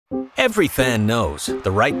Every fan knows the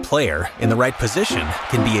right player in the right position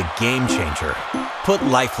can be a game changer. Put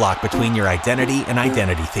LifeLock between your identity and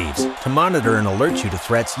identity thieves to monitor and alert you to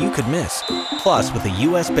threats you could miss. Plus, with a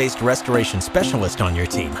U.S.-based restoration specialist on your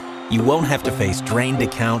team, you won't have to face drained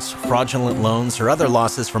accounts, fraudulent loans, or other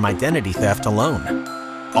losses from identity theft alone.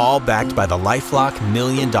 All backed by the LifeLock $1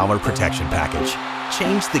 Million Protection Package.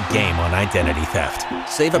 Change the game on identity theft.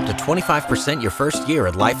 Save up to 25% your first year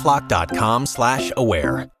at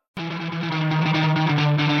LifeLock.com/aware.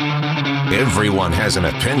 Everyone has an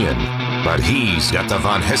opinion, but he's got the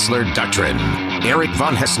Von Haessler Doctrine. Eric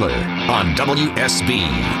Von Haessler on WSB.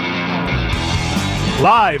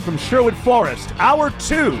 Live from Sherwood Forest, Hour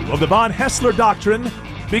 2 of the Von Haessler Doctrine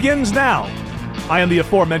begins now. I am the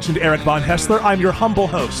aforementioned Eric Von Haessler. I'm your humble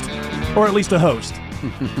host, or at least a host.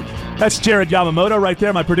 That's Jared Yamamoto right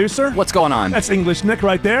there, my producer. What's going on? That's English Nick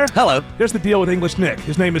right there. Hello. Here's the deal with English Nick.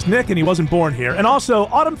 His name is Nick, and he wasn't born here. And also,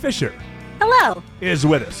 Autumn Fisher. Hello. Is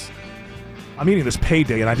with us. I'm eating this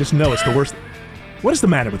payday, and I just know it's the worst. What is the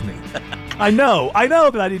matter with me? I know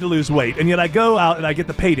that I need to lose weight, and yet I go out and I get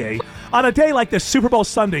the payday. On a day like this, Super Bowl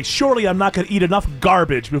Sunday, surely I'm not going to eat enough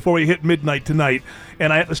garbage before we hit midnight tonight,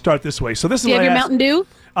 and I have to start this way. So this is. Do you have your Mountain Dew?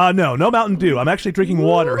 No Mountain Dew. I'm actually drinking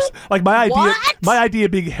water. Like my idea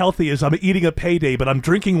of being healthy is I'm eating a payday, but I'm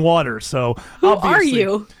drinking water. So Who are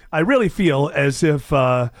you? I really feel as if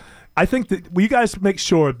I think that you guys make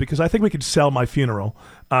sure, because I think we could sell my funeral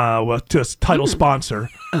to a title sponsor,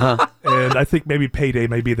 and I think maybe payday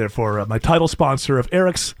may be there for my title sponsor of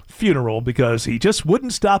Eric's funeral, because he just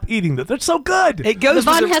wouldn't stop eating them. They're so good. It goes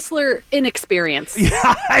the Von Haessler inexperience. Yeah,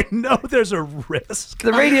 I know there's a risk.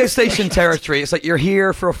 The radio station territory. It's like you're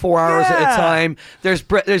here for 4 hours at a time. There's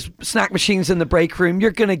snack machines in the break room.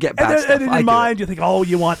 You're gonna get bad stuff. And in your mind, you think, oh,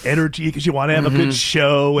 you want energy because you want to have a good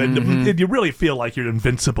show, and you really feel like you're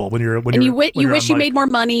invincible when you're you wish you made more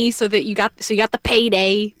money so you got the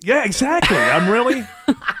payday. Yeah, exactly. I'm really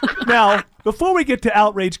now. Before we get to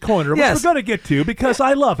Outrage Corner, which we're going to get to, because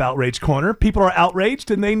I love Outrage Corner. People are outraged,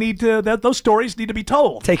 and they need to. Those stories need to be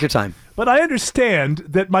told. Take your time. But I understand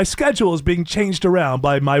that my schedule is being changed around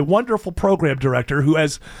by my wonderful program director, who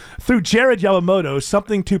has, through Jared Yamamoto,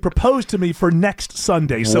 something to propose to me for next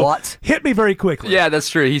Sunday. So hit me very quickly. Yeah, that's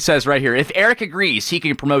true. He says right here, if Eric agrees, he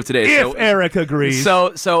can promote today. If Eric agrees.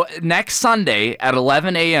 So next Sunday at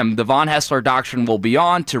 11 a.m., the Von Haessler Doctrine will be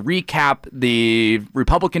on to recap the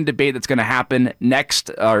Republican debate that's going to happen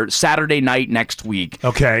Saturday night next week.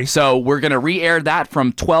 Okay. So we're going to re-air that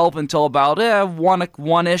from 12 until about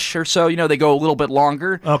 1-ish or so. You know, they go a little bit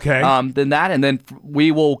longer than that. And then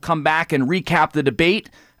we will come back and recap the debate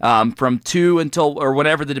from 2 until, or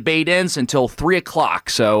whenever the debate ends, until 3 o'clock.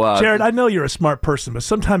 So, Jared, I know you're a smart person, but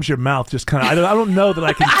sometimes your mouth just kind of, I don't know that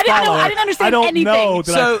I can follow. I didn't understand anything. Know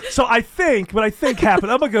that so I think, what I think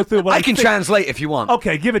happened, I'm going to go through what I can translate if you want.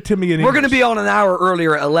 Okay, give it to me in English. We're going to be on an hour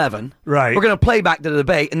earlier at 11. Right. We're going to play back the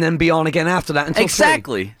debate and then be on again after that until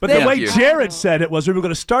 3. But the way Jared said it was we were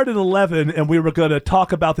going to start at 11 and we were going to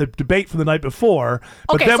talk about the debate from the night before,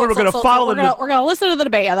 but then we were going to follow it. We're going to listen to the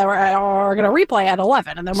debate, and then we're going to replay at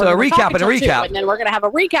 11, and then we're going to recap and recap, and then we're going to have a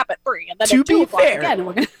recap at 3, and then to at 2 be o'clock fair. again.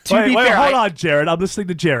 We're going wait, hold on, Jared. I'm listening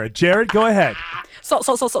to Jared. Jared, go ahead. So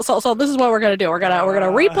this is what we're going to do. We're going to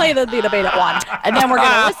replay the debate at 1, and then we're going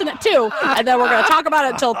to listen at 2, and then we're going to talk about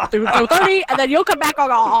it until 2:30, and then you'll come back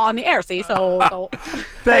on the air. See, Thank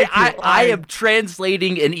you. I am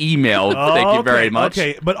translating an email. Thank you very much.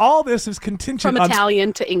 Okay, but all this is contingent from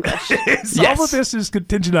Italian to English. Yes. All of this is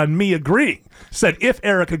contingent on me agreeing. Said if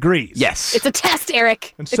Eric agrees. Yes. It's a test,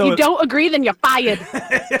 Eric. If you don't agree, then you're fired.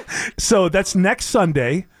 So that's next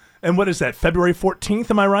Sunday. And what is that, February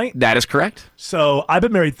 14th, am I right? That is correct. So I've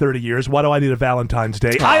been married 30 years. Why do I need a Valentine's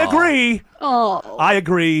Day? I agree. Oh. I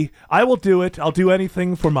agree. I will do it. I'll do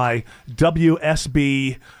anything for my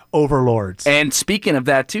WSB overlords. And speaking of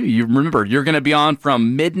that, too, you remember, you're going to be on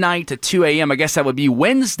from midnight to 2 a.m. I guess that would be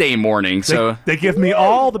Wednesday morning. So They give me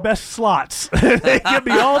all the best slots. They give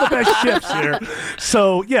me all the best shifts here.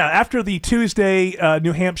 So, yeah, after the Tuesday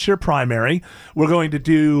New Hampshire primary, we're going to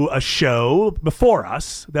do a show before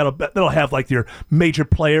us. That'll have, like, your major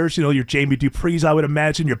players, you know, your Jamie Dupree's, I would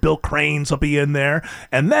imagine. Your Bill Cranes will be in there.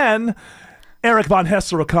 And then Eric Von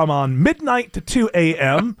Haessler will come on midnight to 2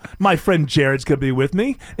 a.m. My friend Jared's going to be with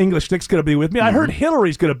me. English Nick's going to be with me. I heard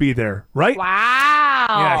Hillary's going to be there, right? Wow.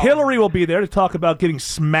 Yeah, Hillary will be there to talk about getting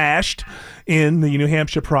smashed in the New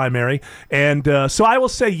Hampshire primary. And so I will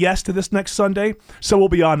say yes to this next Sunday. So we'll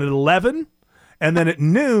be on at 11 and then at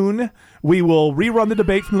noon we will rerun the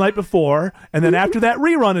debate from the night before, and then after that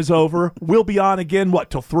rerun is over, we'll be on again, what,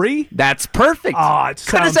 till 3? That's perfect.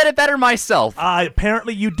 Could have said it better myself.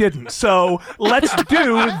 Apparently you didn't. So let's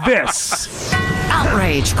do this.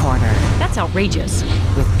 Outrage Corner That's outrageous.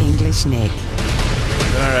 with English Nick.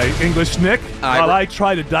 All right, English Nick, while I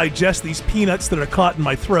try to digest these peanuts that are caught in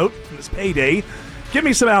my throat from this payday, give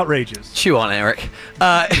me some outrages. Chew on, Eric.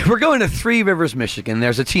 We're going to Three Rivers, Michigan.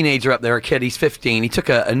 There's a teenager up there, a kid. He's 15. He took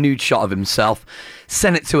a nude shot of himself,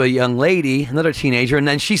 sent it to a young lady, another teenager, and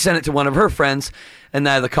then she sent it to one of her friends, and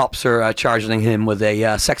now the cops are charging him with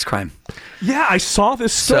a sex crime. Yeah, I saw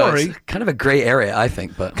this story. So it's kind of a gray area, I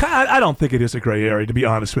think. But I don't think it is a gray area, to be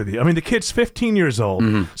honest with you. I mean, the kid's 15 years old.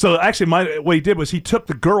 Mm-hmm. So actually, what he did was he took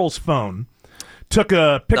the girl's phone, took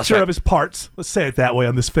a picture of his parts. Let's say it that way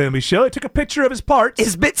on this family show. He took a picture of his parts.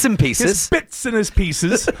 His bits and pieces. His bits and his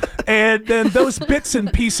pieces. And then those bits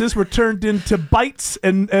and pieces were turned into bytes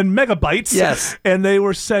and megabytes. Yes. And they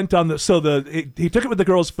were sent on he took it with the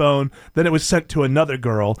girl's phone, then it was sent to another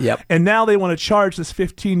girl. Yep. And now they want to charge this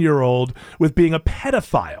 15-year-old with being a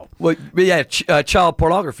pedophile. Well, yeah, child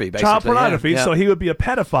pornography, basically. Child pornography. Yeah. So he would be a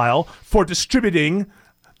pedophile for distributing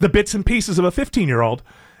the bits and pieces of a 15-year-old.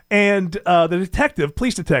 And the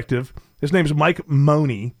police detective, his name is Mike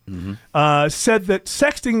Money, said that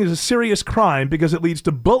sexting is a serious crime because it leads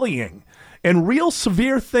to bullying and real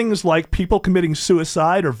severe things like people committing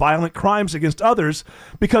suicide or violent crimes against others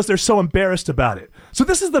because they're so embarrassed about it. So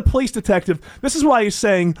this is the police detective. This is why he's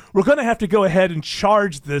saying we're going to have to go ahead and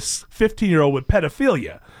charge this 15-year-old with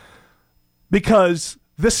pedophilia because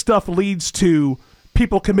this stuff leads to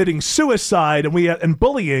people committing suicide and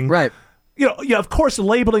bullying. Right. Of course,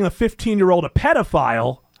 labeling a 15-year-old a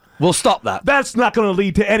pedophile, we'll stop that. That's not going to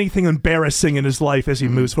lead to anything embarrassing in his life as he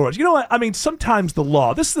moves forward. You know what? I mean, sometimes the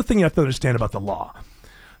law, this is the thing you have to understand about the law.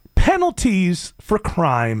 Penalties for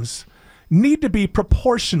crimes need to be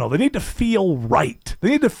proportional. They need to feel right. They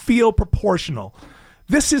need to feel proportional.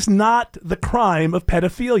 This is not the crime of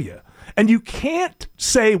pedophilia. And you can't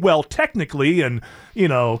say, well, technically, and,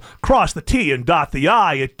 cross the T and dot the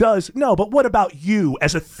I, it does. No, but what about you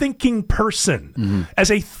as a thinking person? Mm-hmm.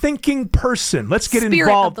 As a thinking person, let's get Spirit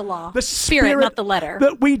involved. Of the law. The spirit, not the letter.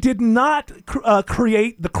 That we did not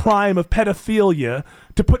create the crime of pedophilia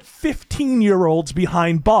to put 15-year-olds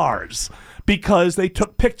behind bars because they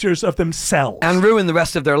took pictures of themselves. And ruin the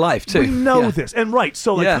rest of their life, too. We know this. And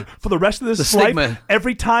so for the rest of his life,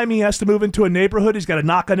 every time he has to move into a neighborhood, he's got to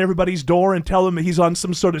knock on everybody's door and tell them he's on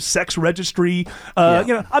some sort of sex registry.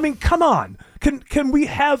 I mean, come on. Can we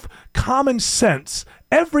have common sense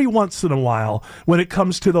every once in a while when it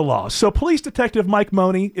comes to the law? So Police Detective Mike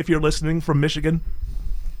Money, if you're listening from Michigan,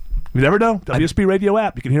 you never know. WSB Radio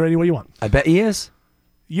app. You can hear it any way you want. I bet he is.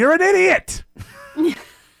 You're an idiot.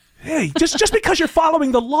 Hey, just because you're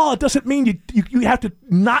following the law doesn't mean you have to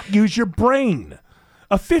not use your brain.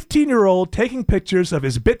 A 15-year-old taking pictures of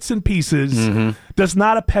his bits and pieces does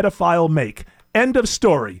not a pedophile make. End of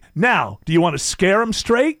story. Now, do you want to scare him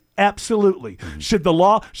straight? Absolutely. Should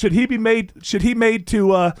he be made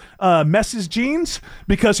to mess his jeans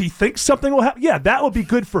because he thinks something will happen? Yeah, that would be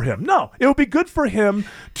good for him. No, it would be good for him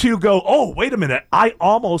to go, oh, wait a minute, I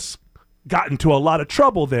almost got into a lot of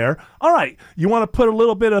trouble there. All right, you want to put a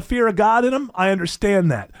little bit of fear of God in him? I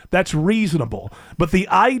understand that. That's reasonable. But the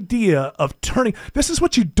idea of this is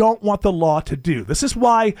what you don't want the law to do. This is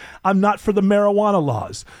why I'm not for the marijuana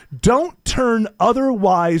laws. Don't turn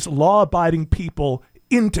otherwise law-abiding people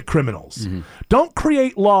into criminals. Don't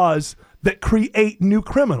create laws that create new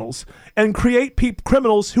criminals and create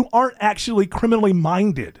criminals who aren't actually criminally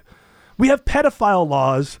minded. We have pedophile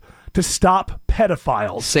laws to stop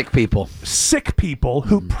pedophiles. Sick people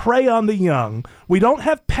who prey on the young. We don't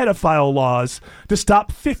have pedophile laws to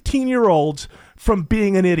stop 15-year-olds from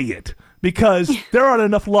being an idiot because there aren't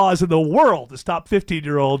enough laws in the world to stop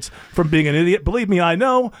 15-year-olds from being an idiot. Believe me, I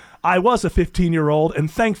know. I was a 15-year-old,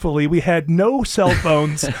 and thankfully we had no cell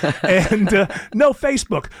phones and no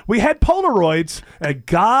Facebook. We had Polaroids, and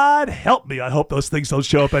God help me, I hope those things don't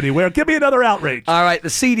show up anywhere. Give me another outrage. All right, the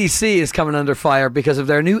CDC is coming under fire because of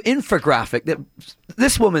their new infographic that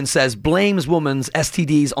this woman says blames women's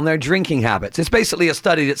STDs on their drinking habits. It's basically a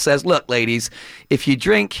study that says, look, ladies, if you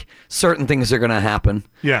drink, certain things are going to happen,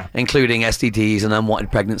 including STDs and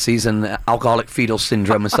unwanted pregnancies and alcoholic fetal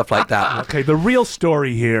syndrome and stuff like that. Okay, the real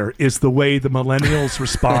story here is the way the millennials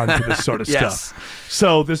respond to this sort of stuff.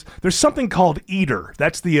 So there's something called Eater.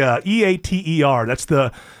 That's the EATER. That's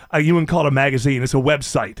the you wouldn't call it a magazine. It's a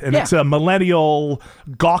website, and it's a millennial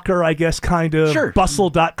Gawker, I guess, kind of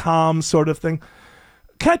bustle.com sort of thing.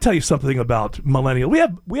 Can I tell you something about millennial?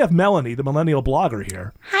 We have Melanie, the millennial blogger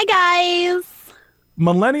here. Hi guys.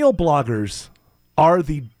 millennial bloggers are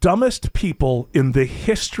the dumbest people in the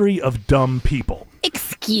history of dumb people.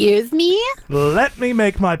 Excuse me? Let me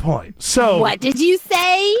make my point. So, what did you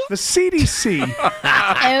say? The CDC.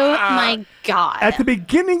 Oh my God. At the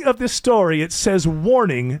beginning of this story, it says,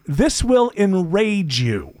 warning, this will enrage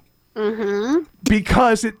you. Mm-hmm.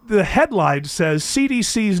 Because the headline says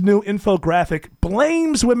CDC's new infographic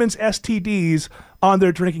blames women's STDs on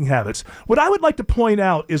their drinking habits. What I would like to point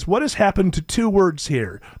out is what has happened to two words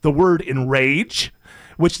here. The word enrage,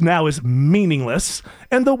 which now is meaningless,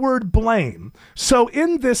 and the word blame. So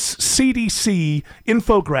in this CDC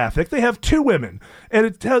infographic, they have two women,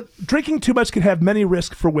 and drinking too much can have many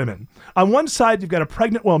risks for women. On one side, you've got a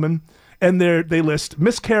pregnant woman, and they list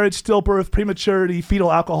miscarriage, stillbirth, prematurity,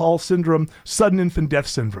 fetal alcohol syndrome, sudden infant death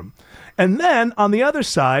syndrome. And then on the other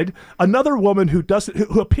side, another woman who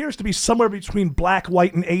appears to be somewhere between black,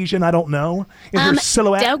 white, and Asian, I don't know, in her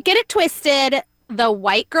silhouette. Don't get it twisted. The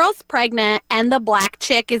white girl's pregnant, and the black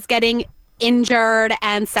chick is getting injured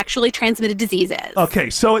and sexually transmitted diseases.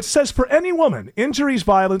 Okay, so it says for any woman, injuries,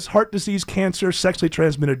 violence, heart disease, cancer, sexually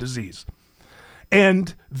transmitted disease.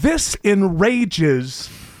 And this enrages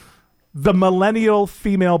the millennial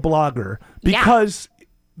female blogger because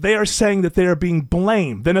they are saying that they are being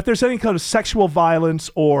blamed. Then if there's any kind of sexual violence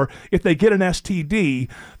or if they get an STD,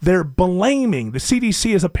 they're blaming. The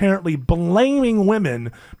CDC is apparently blaming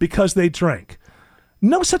women because they drink.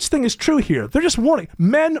 No such thing is true here. They're just warning.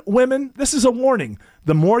 Men, women, this is a warning.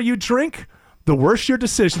 The more you drink, the worse your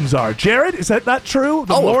decisions are. Jared, is that not true?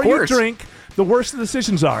 The more you drink, the worse the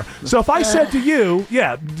decisions are. So if I said to you,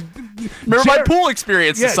 remember my pool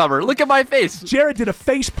experience this summer. Look at my face. Jared did a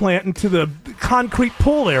face plant into the concrete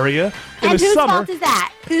pool area in the whose summer. fault is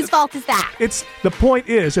that? Whose fault is that? The point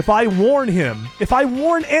is, if I warn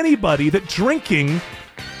anybody that drinking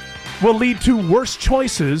will lead to worse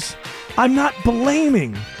choices, I'm not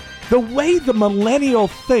blaming. The way the millennial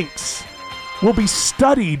thinks will be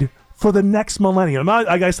studied for the next millennium.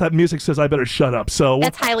 I guess that music says I better shut up. So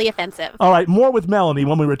that's highly offensive. All right, more with Melanie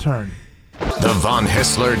when we return. The Von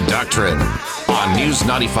Haessler Doctrine on News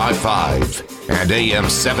 95.5 and AM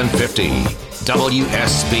 750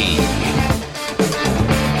 WSB.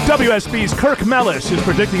 WSB's Kirk Mellis is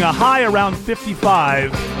predicting a high around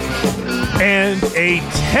 55 and a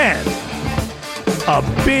 10. A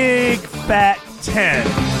big fat 10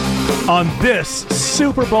 on this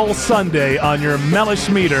Super Bowl Sunday on your Mellish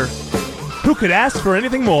meter. Who could ask for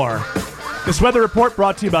anything more? This weather report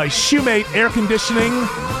brought to you by Shoemate Air Conditioning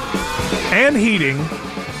and Heating.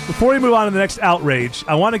 Before we move on to the next outrage,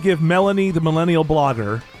 I want to give Melanie, the millennial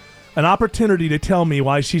blogger, an opportunity to tell me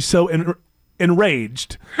why she's so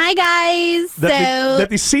enraged. Hi, guys. That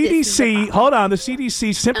the CDC, the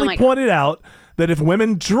CDC simply pointed out that if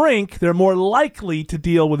women drink, they're more likely to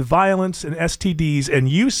deal with violence and STDs. And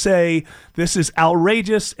you say this is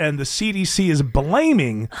outrageous and the CDC is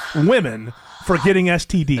blaming women for getting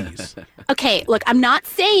STDs. Okay, look, I'm not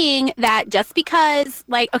saying that just because,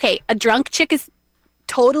 a drunk chick is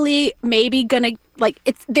totally maybe gonna,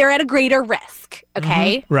 they're at a greater risk,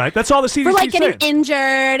 okay? Mm-hmm. Right, that's all the CDC for, getting saying.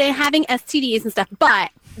 injured and having STDs and stuff. But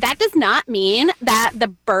that does not mean that the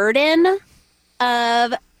burden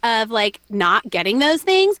of not getting those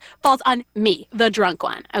things falls on me, the drunk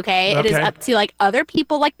one, okay? It is up to other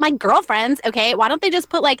people, like my girlfriends, okay? Why don't they just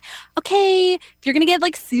put okay, if you're gonna get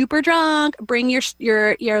super drunk, bring your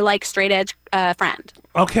straight edge friend.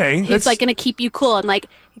 Okay. Who's gonna keep you cool and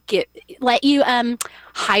let you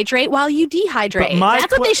hydrate while you dehydrate.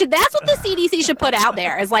 That's what the CDC should put out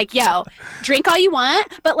there is yo, drink all you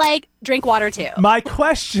want, but drink water too. My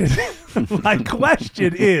question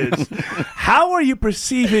is, how are you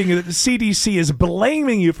perceiving that the CDC is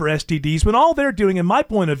blaming you for STDs when all they're doing, in my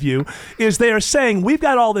point of view, is they are saying we've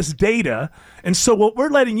got all this data, and so what we're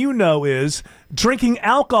letting you know is drinking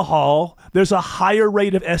alcohol, there's a higher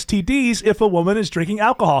rate of STDs if a woman is drinking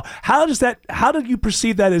alcohol. How do you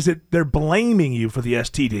perceive that? Is it they're blaming you for the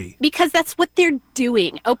STD? Because that's what they're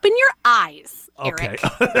doing. Open your eyes, Eric.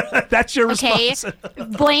 Okay. That's your response.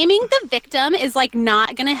 Blaming the victim is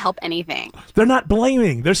not going to help anything. They're not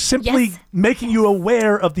blaming. They're simply making you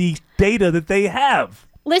aware of the data that they have.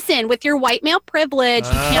 Listen, with your white male privilege,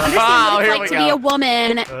 you can't understand what it's like to be a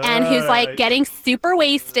woman and who's getting super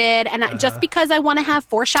wasted. And just because I want to have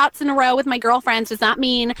 4 shots in a row with my girlfriends does not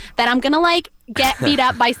mean that I'm going to get beat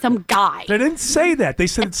up by some guy. They didn't say that. They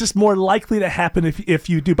said it's just more likely to happen if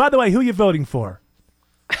you do. By the way, who are you voting for?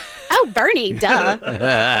 Oh, Bernie, duh.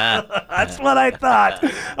 That's what I thought. All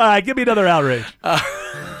right, give me another outrage.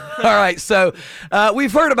 All right, so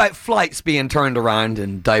we've heard about flights being turned around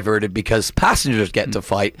and diverted because passengers get to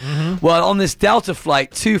fight. Mm-hmm. Well, on this Delta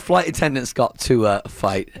flight, 2 flight attendants got to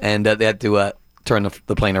fight, and they had to turn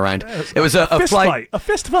the plane around. It was a flight. A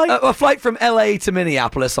fist fight? A flight from LA to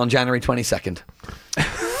Minneapolis on January 22nd.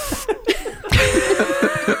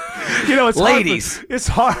 It's ladies.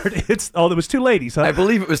 Hard. There was 2 ladies, huh? I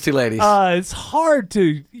believe it was 2 ladies. It's hard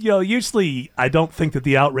to, usually I don't think that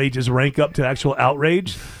the outrages rank up to actual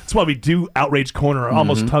outrage. That's why we do Outrage Corner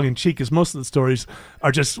almost tongue-in-cheek, because most of the stories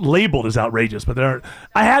are just labeled as outrageous, but they aren't.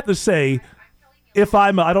 I have to say,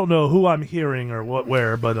 I don't know who I'm hearing or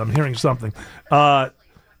where, but I'm hearing something. That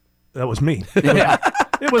was me. Yeah.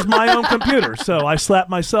 It was my own computer, so I slapped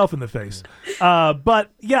myself in the face.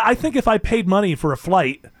 But, yeah, I think if I paid money for a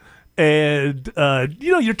flight and,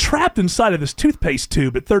 you're trapped inside of this toothpaste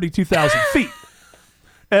tube at 32,000 feet.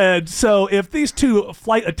 And so if these 2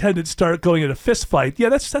 flight attendants start going in a fist fight, yeah,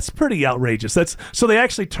 that's pretty outrageous. So they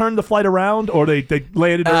actually turned the flight around, or they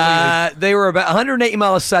landed early? They were about 180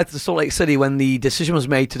 miles south of Salt Lake City when the decision was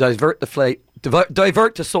made to divert the flight,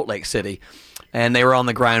 divert to Salt Lake City. And they were on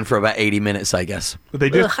the ground for about 80 minutes, I guess.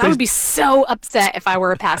 I would be so upset if I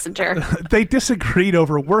were a passenger. They disagreed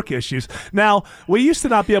over work issues. Now, we used to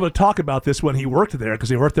not be able to talk about this when he worked there, because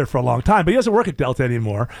he worked there for a long time, but he doesn't work at Delta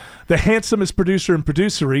anymore. The handsomest producer in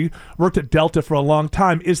producery worked at Delta for a long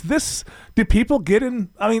time. Do people get in?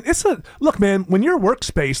 I mean, look, man, when your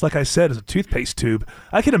workspace, like I said, is a toothpaste tube,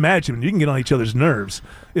 I can imagine you can get on each other's nerves.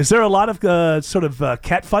 Is there a lot of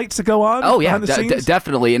cat fights that go on? Oh, yeah, behind the scenes?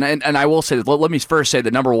 definitely. And I will say, let me first say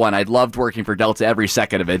that, number one, I loved working for Delta every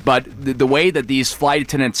second of it. But the way that these flight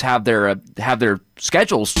attendants have their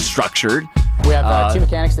schedules structured. We have 2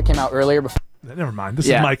 mechanics that came out earlier before. Never mind. This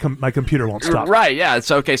is my computer won't stop. Right, yeah.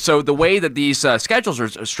 It's okay. So the way that these schedules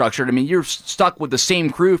are structured, I mean, you're stuck with the same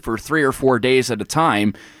crew for 3 or 4 days at a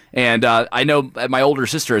time. And I know my older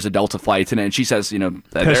sister is a Delta flight attendant, and she says,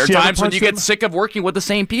 there are times when you get sick of working with the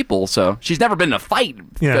same people. So she's never been in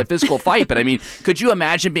a physical fight. But I mean, could you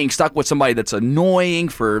imagine being stuck with somebody that's annoying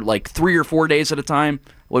for like 3 or 4 days at a time?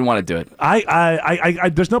 Wouldn't want to do it. I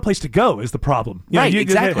there's no place to go is the problem. Right,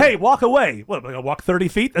 exactly. Hey, walk away. What, am I gonna walk 30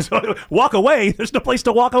 feet? Walk away. There's no place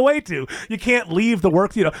to walk away to. You can't leave the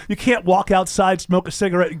work. You can't walk outside, smoke a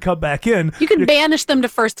cigarette, and come back in. You can banish them to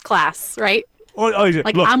first class, right? Look,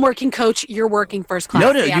 I'm working coach, you're working first class.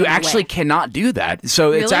 No, you actually cannot do that.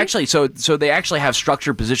 So really? It's actually so they actually have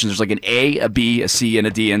structured positions. There's like an A, a B, a C, and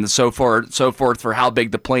a D, and so forth for how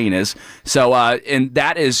big the plane is. So and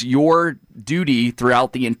that is your duty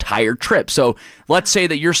throughout the entire trip. So let's say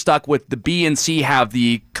that you're stuck with the B and C have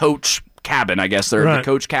the coach cabin, I guess. They're the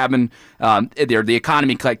coach cabin. They're the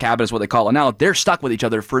economy cabin is what they call it now. They're stuck with each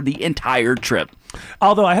other for the entire trip.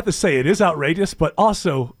 Although I have to say it is outrageous, but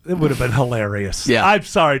also it would have been hilarious. Yeah. I'm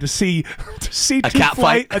sorry to see a 2 cat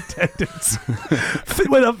flight attendants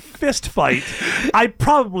with a fist fight. I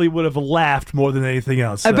probably would have laughed more than anything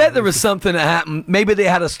else. I bet there was something that happened. Maybe they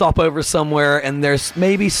had a stopover somewhere, and there's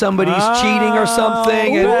maybe somebody's cheating or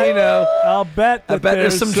something, and I'll bet. I bet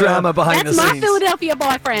there's some drama behind the scenes. That's my Philadelphia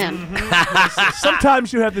boyfriend.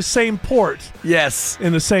 Sometimes you have the same port. Yes.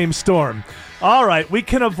 In the same storm. All right, we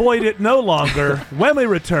can avoid it no longer. When we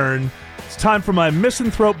return, it's time for my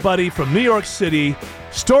misanthrope buddy from New York City.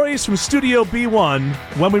 Stories from Studio B1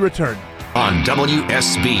 when we return. On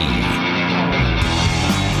WSB.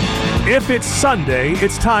 If it's Sunday,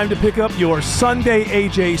 it's time to pick up your Sunday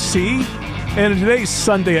AJC. And in today's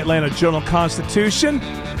Sunday Atlanta Journal-Constitution,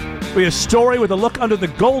 we have a story with a look under the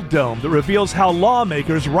gold dome that reveals how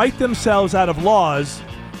lawmakers write themselves out of laws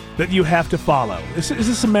that you have to follow. Is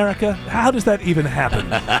this America? How does that even happen?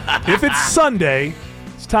 If it's Sunday,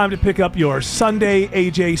 it's time to pick up your Sunday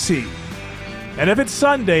AJC. And if it's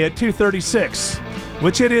Sunday at 2:36,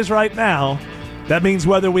 which it is right now, that means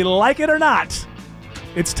whether we like it or not,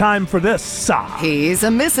 it's time for this. He's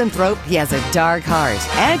a misanthrope, he has a dark heart,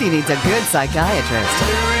 and he needs a good psychiatrist.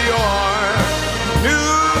 New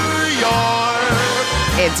York.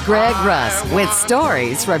 It's Greg Russ with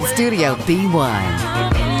stories from Studio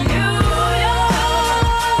B1.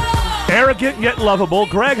 Arrogant yet lovable.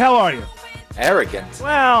 Greg, how are you? Arrogant?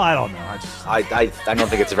 Well, I don't know. I don't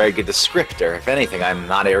think it's a very good descriptor. If anything, I'm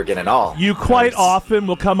not arrogant at all. You quite often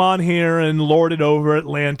will come on here and lord it over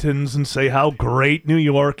Atlantans and say how great New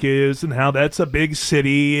York is and how that's a big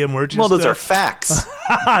city and we're just... Well, those are facts.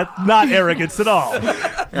 Not arrogance at all.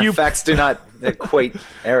 Facts do not equate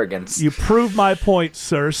arrogance. You prove my point,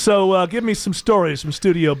 sir. So give me some stories from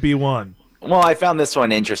Studio B1. Well, I found this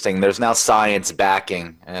one interesting. There's now science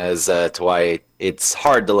backing as to why it's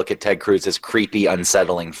hard to look at Ted Cruz's creepy,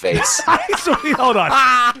 unsettling face. Hold on.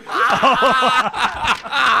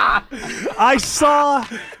 I saw...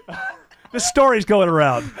 The story's going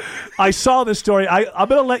around. I saw this story. I'm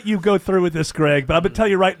going to let you go through with this, Greg, but I'm going to tell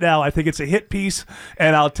you right now, I think it's a hit piece,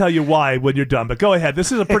 and I'll tell you why when you're done. But go ahead.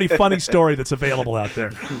 This is a pretty funny story that's available out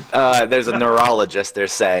there. There's a neurologist, they're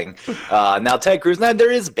saying. Now, Ted Cruz, now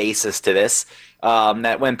there is basis to this,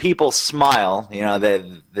 that when people smile,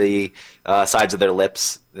 the sides of their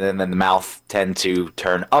lips and then the mouth tend to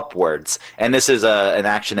turn upwards. And this is an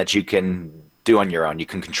action that you can do on your own. You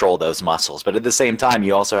can control those muscles, but at the same time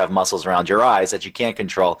you also have muscles around your eyes that you can't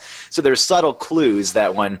control. So there's subtle clues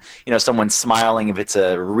that when someone's smiling, if it's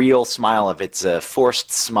a real smile, if it's a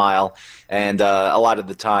forced smile, and a lot of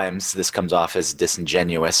the times this comes off as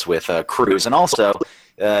disingenuous with Cruz, and also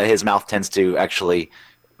his mouth tends to actually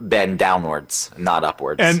bend downwards, not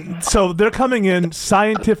upwards. And so they're coming in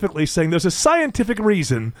scientifically saying there's a scientific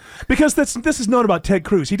reason, because this is known about Ted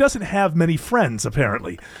Cruz. He doesn't have many friends,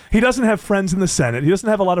 apparently. He doesn't have friends in the Senate. He doesn't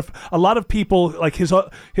have a lot of people like his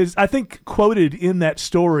I think quoted in that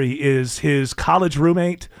story is his college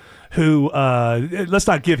roommate, who, let's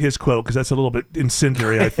not give his quote because that's a little bit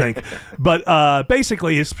incendiary, I think. But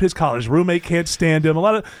basically, his college roommate can't stand him.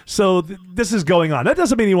 This is going on. That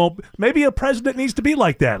doesn't mean he won't. Maybe a president needs to be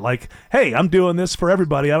like that. Like, hey, I'm doing this for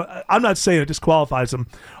everybody. I'm not saying it disqualifies him.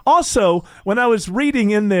 Also, when I was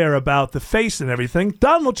reading in there about the face and everything,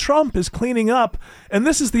 Donald Trump is cleaning up, and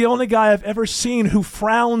this is the only guy I've ever seen who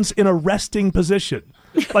frowns in a resting position.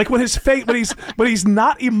 Like when his face, when he's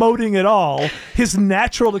not emoting at all, his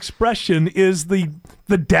natural expression is the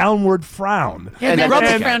downward frown. Yeah, the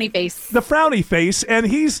frowny face. The frowny face, and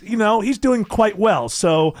he's doing quite well.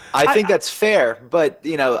 So I think that's fair, but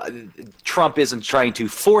Trump isn't trying to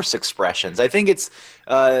force expressions. I think it's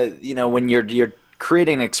when you're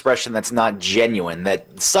creating an expression that's not genuine, that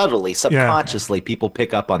subtly, subconsciously, people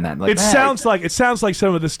pick up on that. Like, it sounds like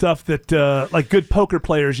some of the stuff that like good poker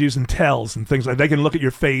players use in tells and things like that. They can look at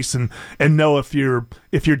your face and know if you're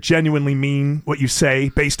genuinely mean what you say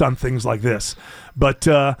based on things like this. But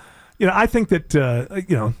I think that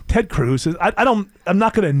Ted Cruz is, I'm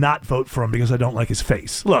not going to not vote for him because I don't like his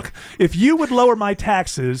face. Look, if you would lower my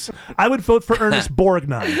taxes, I would vote for Ernest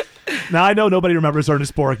Borgnine. Now, I know nobody remembers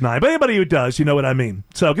Ernest Borgnine, but anybody who does, you know what I mean.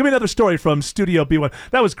 So give me another story from Studio B1.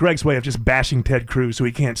 That was Greg's way of just bashing Ted Cruz, who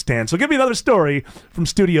he can't stand. So give me another story from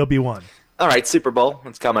Studio B1. All right, Super Bowl.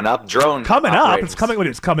 It's coming up. Drone. Coming up. It's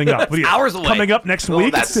coming up. Hours away. Coming up next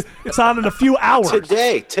week. It's on in a few hours.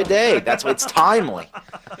 Today. That's what's timely.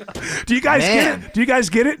 Do you guys get it? Do you guys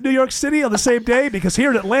get it in New York City on the same day? Because here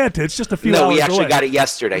in Atlanta, it's just a few hours away. No, we actually got it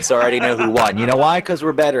yesterday, so I already know who won. You know why? Because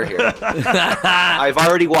we're better here. I've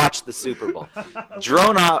already watched the Super Bowl.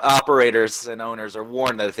 Drone operators and owners are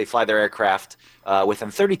warned that if they fly their aircraft within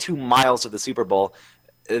 32 miles of the Super Bowl,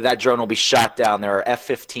 that drone will be shot down. There are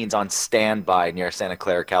F-15s on standby near Santa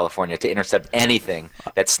Clara, California, to intercept anything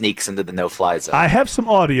that sneaks into the no-fly zone. I have some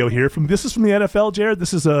audio here. This is from the NFL, Jared.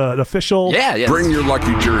 This is an official. Yeah. Bring your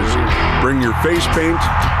lucky jersey. Bring your face paint.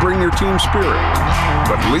 Bring your team spirit.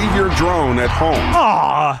 But leave your drone at home.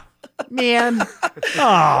 Aw, man.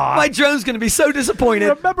 Aw. My drone's going to be so disappointed.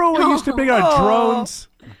 Remember when we used to bring our drones?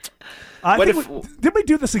 Did we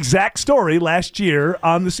do this exact story last year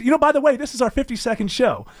on this? By the way, this is our 52nd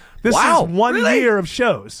show. This is 1 year of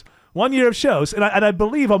shows. 1 year of shows. And I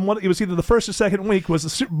believe it was either the first or second week was the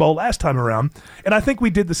Super Bowl last time around. And I think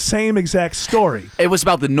we did the same exact story. It was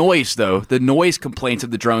about the noise, though. The noise complaints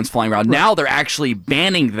of the drones flying around. Right. Now they're actually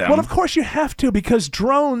banning them. Well, of course you have to, because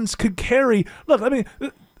drones could carry... Look,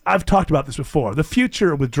 I've talked about this before. The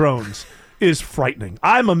future with drones is frightening.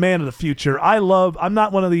 I'm a man of the future. I'm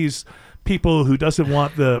not one of these people who doesn't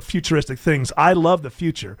want the futuristic things. I love the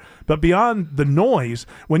future. But beyond the noise,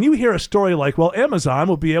 when you hear a story like, well, Amazon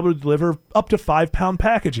will be able to deliver up to 5-pound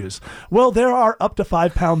packages. Well, there are up to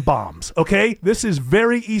 5-pound bombs, okay? This is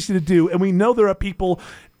very easy to do, and we know there are people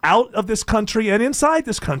out of this country and inside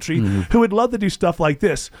this country who would love to do stuff like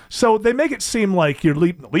this. So they make it seem like you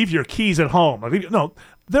leave your keys at home. No,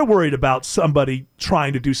 they're worried about somebody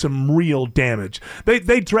trying to do some real damage.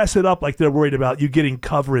 They dress it up like they're worried about you getting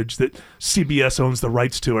coverage that CBS owns the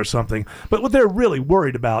rights to or something. But what they're really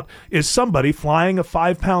worried about is somebody flying a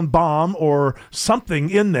 5-pound bomb or something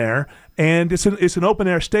in there, and it's an open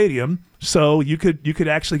air stadium, so you could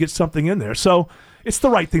actually get something in there. So it's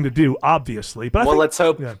the right thing to do, obviously. But let's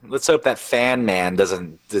hope that fan man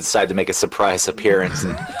doesn't decide to make a surprise appearance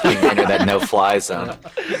and enter that no-fly zone.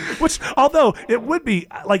 Which, although it would be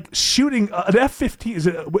like shooting an F-15.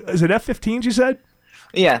 Is it F-15s? You said?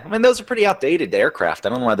 Yeah, I mean, those are pretty outdated aircraft. I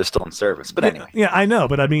don't know why they're still in service, but anyway. Yeah, I know,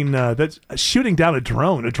 but I mean, that's shooting down a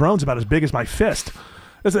drone. A drone's about as big as my fist.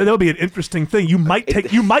 That'll be an interesting thing. You might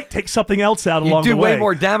take something else out along the way. You do way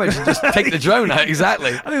more damage than just take the drone out.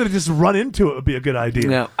 Exactly. I think to just run into it would be a good idea.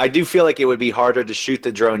 Yeah. I do feel like it would be harder to shoot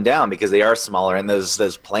the drone down because they are smaller and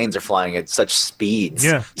those planes are flying at such speeds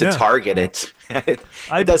to target it. It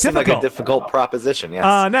does seem like a difficult proposition.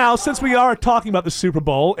 Yes. Now, since we are talking about the Super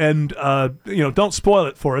Bowl, and don't spoil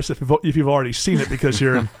it for us if you've already seen it because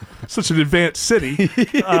you're in such an advanced city.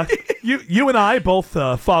 You and I both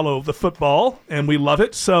follow the football, and we love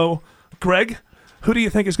it. So, Greg, who do you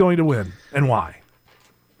think is going to win, and why?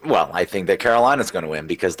 Well, I think that Carolina's going to win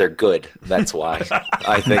because they're good. That's why.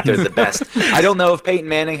 I think they're the best. I don't know if Peyton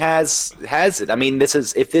Manning has it. I mean,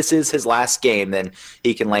 if this is his last game, then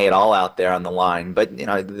he can lay it all out there on the line. But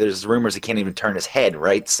there's rumors he can't even turn his head,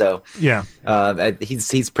 right? So yeah,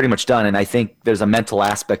 he's pretty much done. And I think there's a mental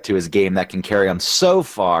aspect to his game that can carry him so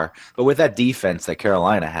far. But with that defense that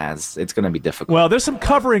Carolina has, it's going to be difficult. Well, there's some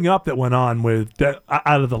covering up that went on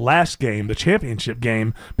out of the last game, the championship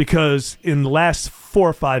game, because in the last 4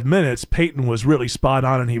 or 5 minutes, Peyton was really spot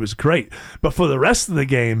on and he was great. But for the rest of the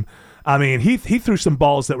game, I mean, he threw some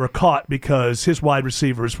balls that were caught because his wide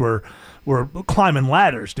receivers were climbing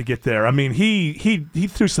ladders to get there. I mean, he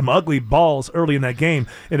threw some ugly balls early in that game.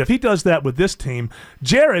 And if he does that with this team,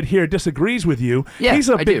 Jared here disagrees with you. Yeah, he's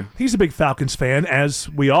a big Falcons fan, as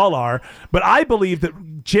we all are. But I believe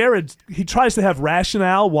that Jared, he tries to have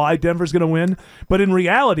rationale why Denver's going to win. But in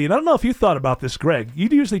reality, and I don't know if you thought about this, Greg, you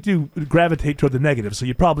usually do gravitate toward the negative, so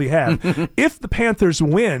you probably have. If the Panthers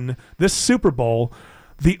win this Super Bowl,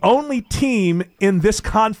 the only team in this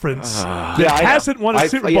conference that hasn't won a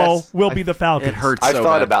Super Bowl will be the Falcons. It hurts. I've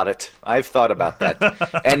thought about it. I've thought about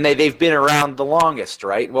that, and they've been around the longest,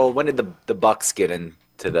 right? Well, when did the Bucks get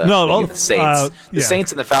into the Saints? The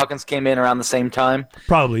Saints and the Falcons came in around the same time.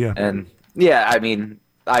 Probably, yeah. And yeah, I mean,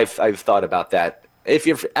 I've thought about that. If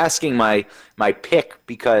you're asking my pick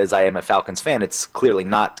because I am a Falcons fan, it's clearly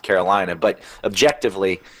not Carolina. But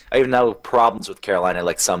objectively, I have no problems with Carolina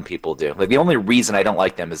like some people do. Like the only reason I don't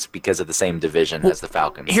like them is because of the same division as the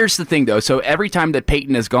Falcons. Here's the thing, though. So every time that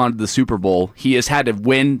Peyton has gone to the Super Bowl, he has had to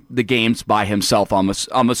win the games by himself almost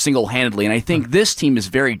single-handedly. And I think this team is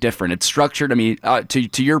very different. It's structured. I mean,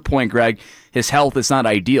 to your point, Greg, his health is not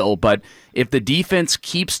ideal, but if the defense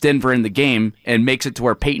keeps Denver in the game and makes it to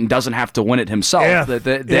where Peyton doesn't have to win it himself,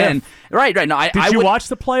 then right. No, Did you watch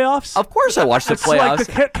the playoffs? Of course, I watched the playoffs.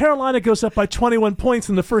 It's like Carolina goes up by 21 points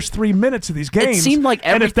in the first 3 minutes of these games. It seemed like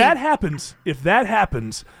everything. And if that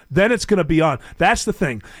happens, then it's going to be on. That's the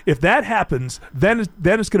thing. If that happens, then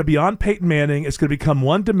it's going to be on Peyton Manning. It's going to become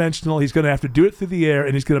one-dimensional. He's going to have to do it through the air,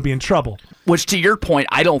 and he's going to be in trouble. Which, to your point,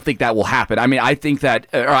 I don't think that will happen. I mean, I think that,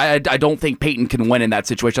 I don't think Peyton can win in that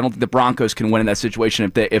situation. I don't think the Broncos can win in that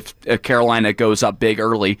situation if Carolina goes up big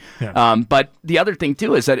early. Yeah. But the other thing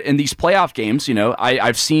too is that in these playoff games,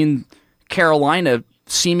 I've seen Carolina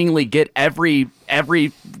seemingly get every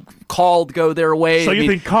call go their way. So you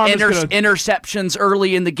think Karma's interceptions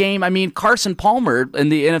early in the game? I mean, Carson Palmer in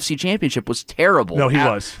the NFC Championship was terrible. No, he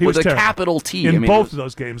was. He was with a terrible. capital T. In both of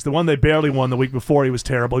those games. The one they barely won the week before, he was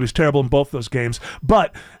terrible. He was terrible in both those games.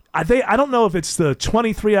 But I don't know if it's the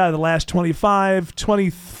 23 out of the last 25,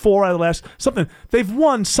 24 out of the last something. They've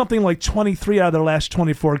won something like 23 out of their last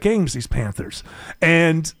 24 games, these Panthers.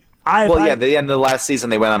 And at the end of the last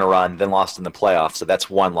season, they went on a run, then lost in the playoffs. So that's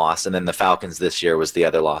one loss. And then the Falcons this year was the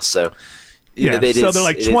other loss. So, they're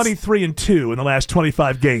like 23-2 in the last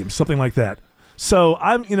 25 games, something like that. So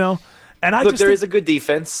there is a good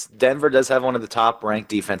defense. Denver does have one of the top-ranked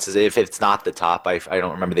defenses. If it's not the top, I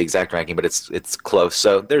don't remember the exact ranking, but it's close.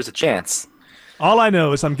 So there's a chance. All I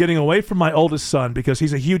know is I'm getting away from my oldest son because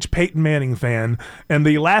he's a huge Peyton Manning fan. And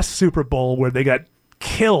the last Super Bowl where they got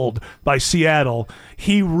killed by Seattle,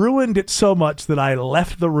 he ruined it so much that I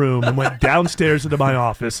left the room and went downstairs into my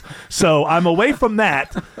office. So I'm away from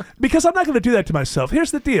that because I'm not going to do that to myself. Here's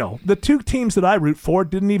the deal. The two teams that I root for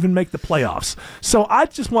didn't even make the playoffs. So I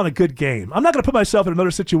just want a good game. I'm not going to put myself in another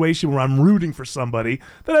situation where I'm rooting for somebody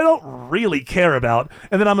that I don't really care about,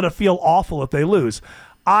 and then I'm going to feel awful if they lose.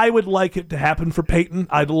 I would like it to happen for Peyton.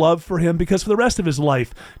 I'd love for him because for the rest of his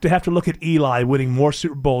life to have to look at Eli winning more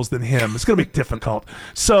Super Bowls than him, it's going to be difficult.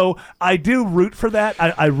 So I do root for that.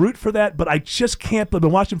 I root for that, but I just can't. I've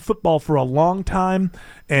been watching football for a long time,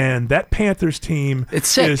 and that Panthers team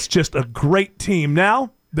is just a great team.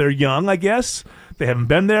 Now, they're young, I guess. They haven't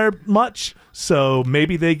been there much. So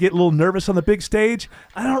maybe they get a little nervous on the big stage.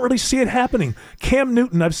 I don't really see it happening. Cam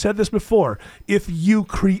Newton, I've said this before, if you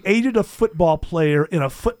created a football player in a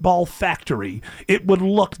football factory, it would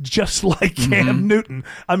look just like Cam Newton.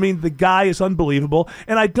 I mean, the guy is unbelievable,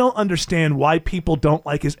 and I don't understand why people don't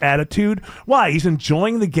like his attitude. Why? He's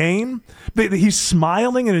enjoying the game. He's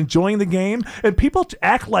smiling and enjoying the game, and people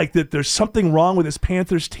act like that there's something wrong with his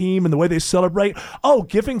Panthers team and the way they celebrate. Oh,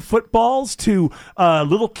 giving footballs to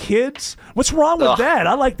little kids? What's wrong with that?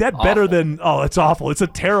 I like that better than, it's awful. It's a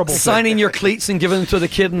terrible Signing thing. your cleats and giving them to the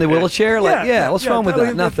kid in the wheelchair? What's wrong with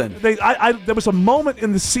that? Nothing. There was a moment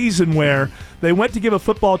in the season where they went to give a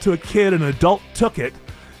football to a kid, and an adult took it,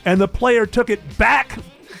 and the player took it back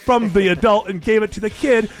from the adult and gave it to the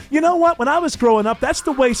kid. You know what? When I was growing up, that's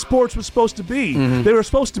the way sports was supposed to be. They were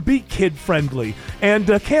supposed to be kid-friendly. And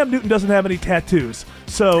Cam Newton doesn't have any tattoos.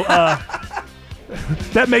 So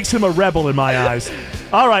that makes him a rebel in my eyes.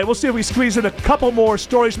 All right, we'll see if we squeeze in a couple more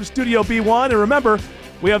stories from Studio B1. And remember,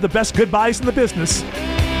 we have the best goodbyes in the business.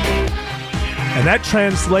 And that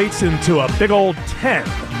translates into a big old 10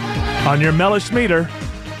 on your Mellish meter.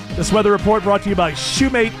 This weather report brought to you by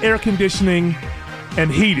Shoemate Air Conditioning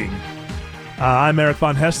and Heating. I'm Eric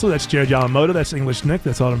Von Haessler. That's Jared Yamamoto. That's English Nick.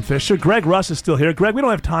 That's Autumn Fisher. Greg Russ is still here. Greg, we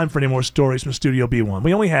don't have time for any more stories from Studio B1.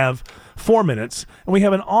 We only have 4 minutes, and we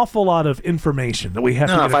have an awful lot of information that we have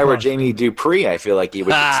to get if I were across. Jamie Dupree, I feel like you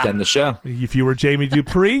would extend the show. If you were Jamie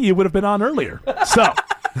Dupree, you would have been on earlier. So,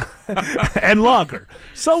 and longer.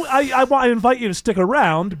 So I invite you to stick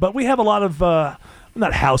around, but we have a lot of...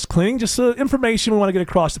 not house cleaning, just information we want to get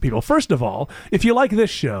across to people. First of all, if you like this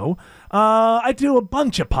show, I do a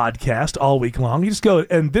bunch of podcasts all week long. You just go,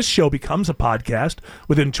 and this show becomes a podcast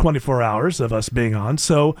within 24 hours of us being on.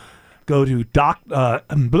 So go to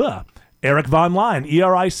Eric Von Line,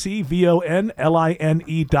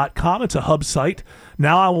 EricVonline.com. It's a hub site.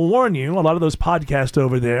 Now, I will warn you, a lot of those podcasts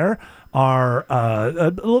over there are a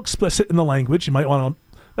little explicit in the language. You might want to,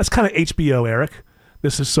 that's kind of HBO, Eric.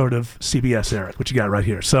 This is sort of CBS, Eric, what you got right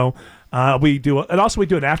here. So we do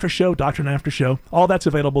an after show, Doctrine After Show. All that's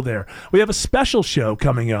available there. We have a special show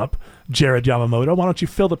coming up, Jared Yamamoto. Why don't you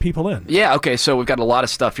fill the people in? Yeah, okay, so we've got a lot of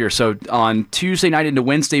stuff here. So on Tuesday night into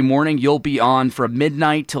Wednesday morning, you'll be on from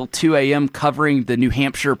midnight till 2 a.m. covering the New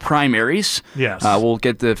Hampshire primaries. Yes. We'll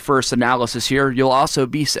get the first analysis here. You'll also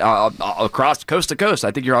be across coast to coast. I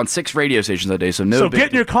think you're on 6 radio stations that day, so no. So get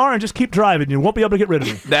in your car and just keep driving. You won't be able to get rid of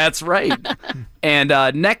me. That's right. And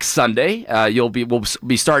next Sunday, we'll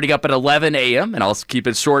be starting up at 11 a.m., and I'll keep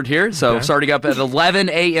it short here. So starting up at 11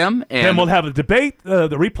 a.m. and then we'll have a debate, the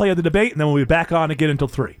replay of the debate, and then we'll be back on again until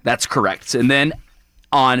 3. That's correct. And then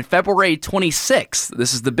on February 26th,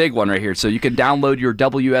 this is the big one right here. So you can download your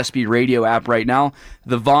WSB radio app right now.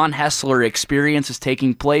 The Von Haessler Experience is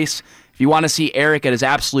taking place. If you want to see Eric at his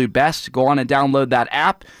absolute best, go on and download that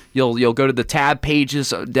app. You'll go to the tab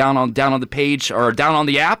pages down on the page or down on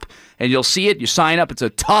the app, and you'll see it. You sign up. It's a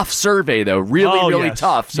tough survey, though. Really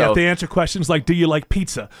tough. So you have to answer questions like, do you like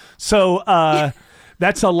pizza? So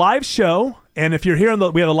that's a live show. And if you're here,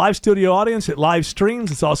 we have a live studio audience. It live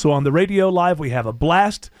streams. It's also on the radio live. We have a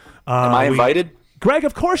blast. Am I invited? Greg,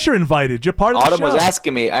 of course you're invited. You're part of the show. Autumn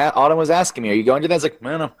was asking me, are you going to that? I was like, I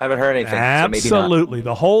don't know. I haven't heard anything. Absolutely. So maybe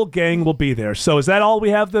the whole gang will be there. So is that all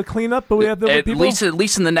we have to clean up? But we have the people? At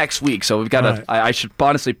least in the next week. So we've got I should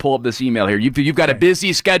honestly pull up this email here. You've got a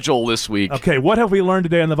busy schedule this week. Okay, what have we learned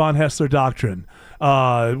today on the Von Haessler Doctrine?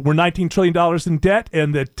 We're $19 trillion in debt,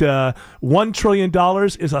 and that $1 trillion is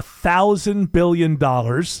 $1,000 billion.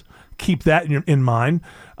 Keep that in mind.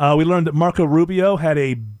 We learned that Marco Rubio had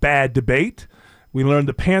a bad debate. We learned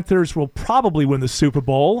the Panthers will probably win the Super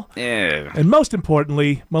Bowl. Yeah. And most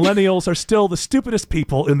importantly, millennials are still the stupidest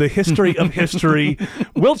people in the history of history.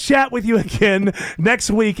 We'll chat with you again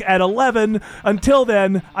next week at 11. Until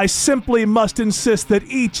then, I simply must insist that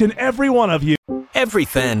each and every one of you... Every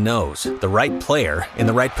fan knows the right player in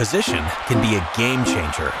the right position can be a game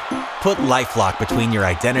changer. Put LifeLock between your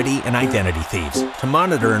identity and identity thieves to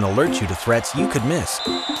monitor and alert you to threats you could miss.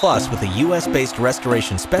 Plus, with a U.S.-based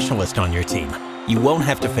restoration specialist on your team, you won't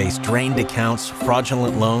have to face drained accounts,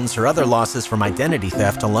 fraudulent loans, or other losses from identity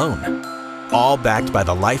theft alone. All backed by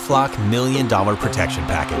the LifeLock $1 Million Protection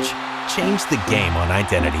Package. Change the game on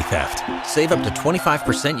identity theft. Save up to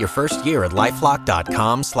 25% your first year at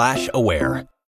LifeLock.com/aware.